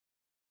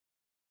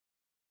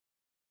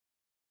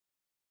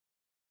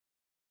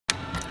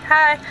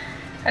Hi!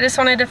 I just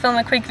wanted to film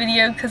a quick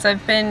video because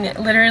I've been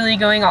literally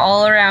going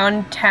all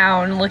around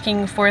town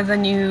looking for the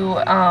new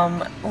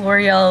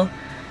L'Oreal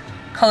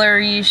Color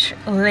Riche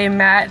Le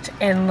Matte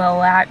and the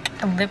Laque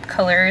lip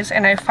colors,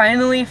 and I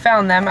finally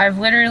found them. I've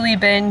literally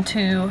been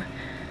to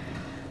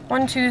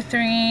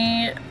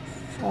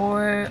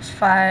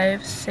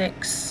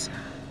 6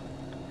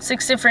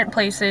 different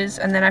places,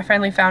 and then I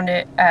finally found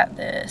it at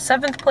the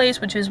 7th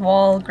place, which is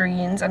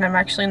Walgreens, and I'm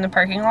actually in the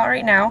parking lot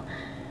right now.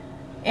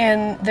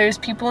 And there's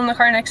people in the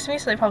car next to me,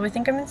 so they probably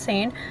think I'm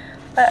insane.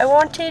 But I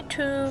wanted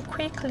to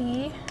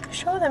quickly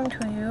show them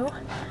to you.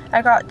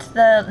 I got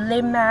the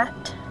Le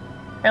Matte.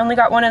 I only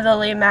got one of the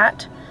Le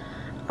Matte,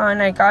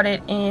 and I got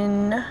it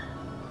in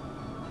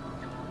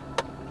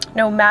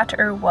No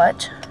Matter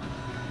What.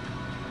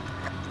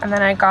 And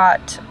then I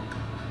got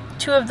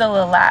 2 of the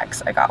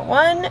Laques. I got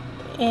one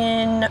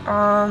in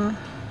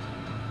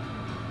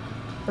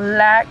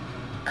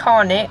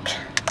Laconic.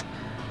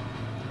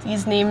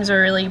 These names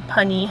are really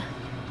punny.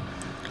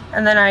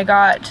 And then I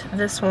got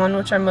this one,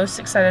 which I'm most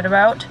excited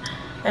about,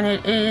 and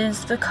it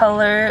is the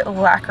color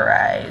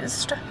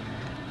Lacquerized.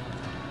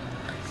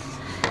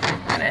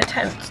 I'm gonna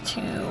attempt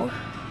to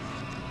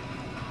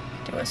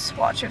do a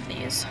swatch of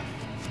these.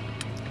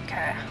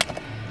 Okay.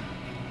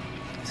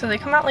 So they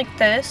come out like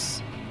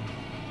this.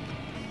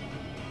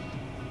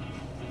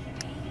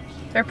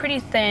 They're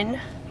pretty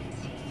thin.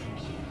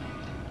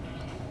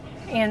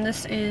 And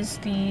this is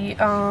the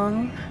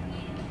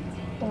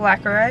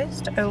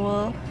Lacquerized. I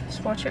will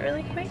swatch it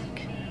really quick.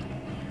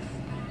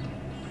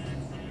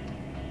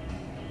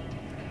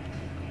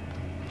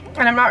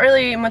 And I'm not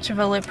really much of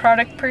a lip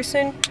product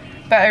person,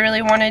 but I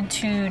really wanted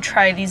to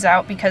try these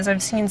out because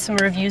I've seen some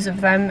reviews of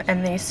them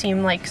and they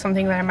seem like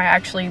something that I might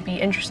actually be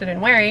interested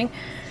in wearing.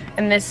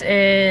 And this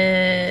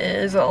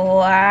is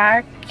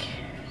Laconic,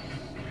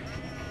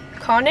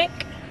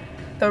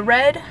 the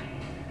red.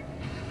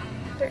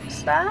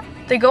 There's that.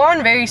 They go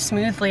on very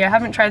smoothly. I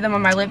haven't tried them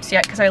on my lips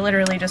yet because I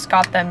literally just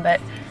got them, but...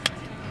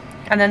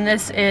 And then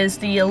this is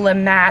the Le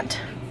Matte,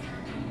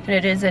 and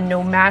it is a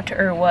No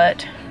Matter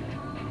What.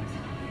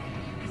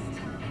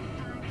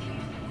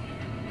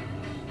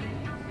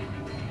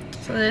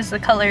 So there's the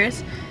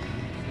colors.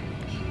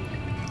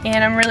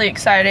 And I'm really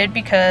excited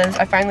because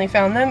I finally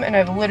found them, and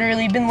I've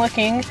literally been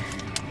looking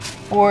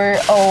for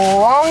a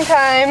long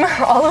time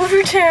all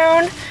over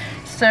town.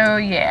 So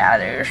yeah,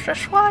 there's the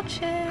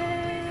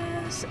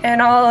swatches.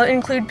 And I'll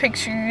include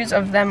pictures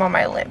of them on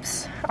my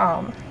lips.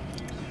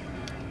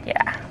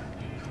 Yeah.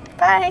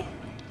 Bye!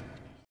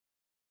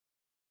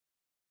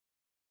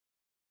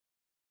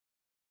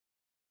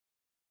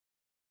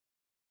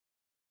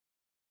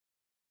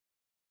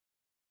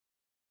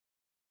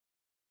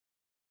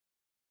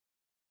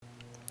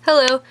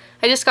 Hello,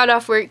 I just got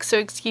off work, so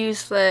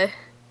excuse the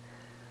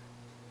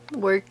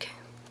work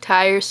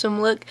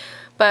tiresome look,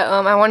 but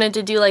I wanted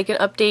to do like an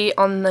update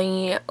on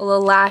the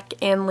Laque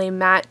and Le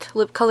Matte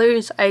lip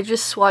colors. I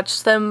just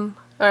swatched them,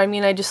 or I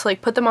mean I just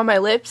like put them on my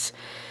lips,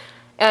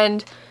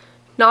 and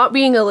not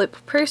being a lip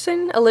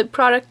person, a lip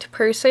product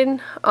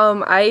person,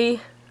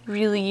 I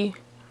really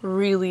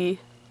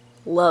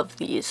love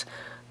these.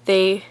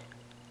 They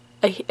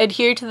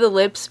adhere to the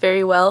lips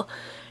very well,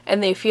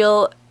 and they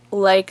feel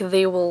like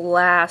they will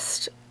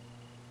last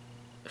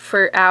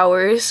for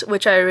hours,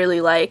 which I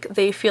really like.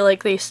 They feel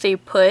like they stay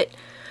put,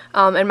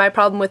 and my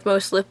problem with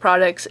most lip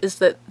products is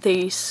that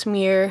they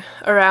smear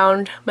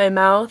around my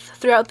mouth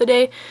throughout the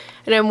day,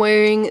 and I'm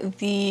wearing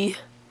the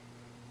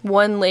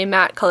one Le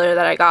Matte color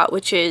that I got,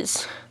 which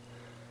is,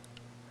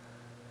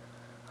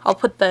 I'll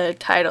put the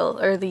title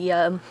or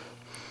the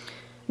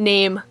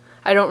name,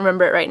 I don't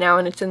remember it right now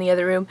and it's in the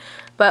other room,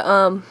 but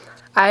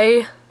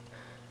I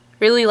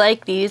really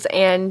like these,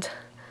 and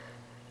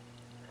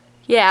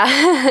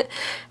yeah,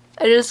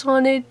 I just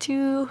wanted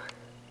to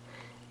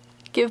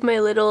give my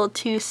little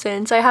 2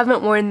 cents. I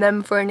haven't worn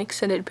them for an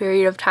extended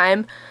period of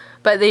time,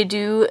 but they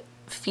do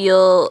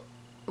feel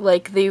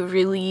like they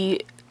really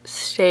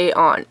stay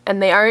on,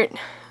 and they aren't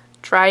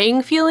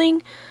drying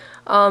feeling,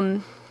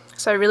 so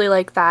I really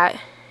like that,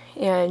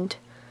 and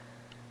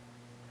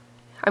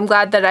I'm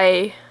glad that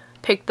I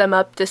picked them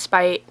up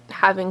despite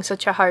having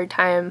such a hard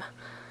time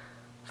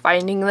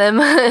finding them.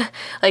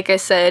 Like I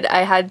said,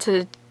 I had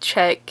to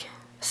check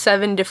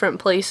 7 different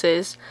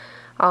places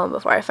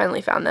before I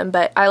finally found them,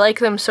 but I like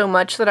them so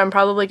much that I'm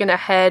probably gonna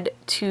head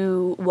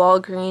to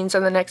Walgreens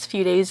in the next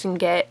few days and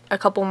get a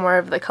couple more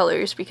of the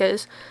colors,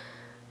 because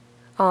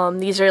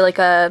these are like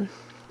a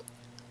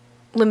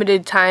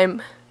limited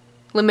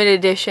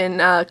edition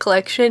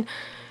collection,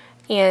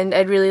 and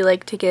I'd really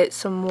like to get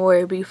some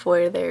more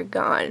before they're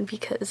gone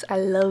because I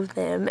love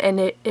them. And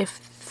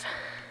if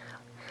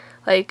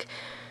like,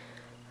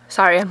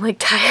 sorry, I'm like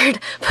tired,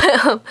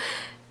 but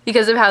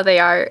because of how they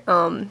are,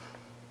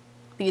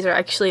 these are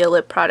actually a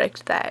lip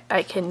product that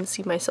I can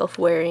see myself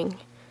wearing,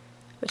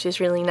 which is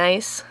really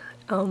nice.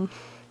 But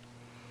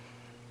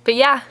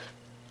yeah,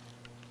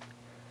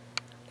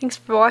 thanks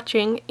for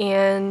watching,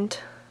 and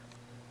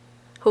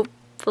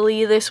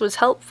hopefully this was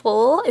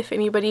helpful. If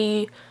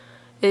anybody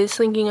is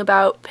thinking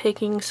about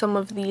picking some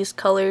of these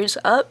colors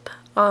up.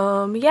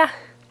 Yeah,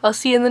 I'll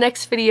see you in the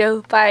next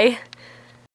video. Bye!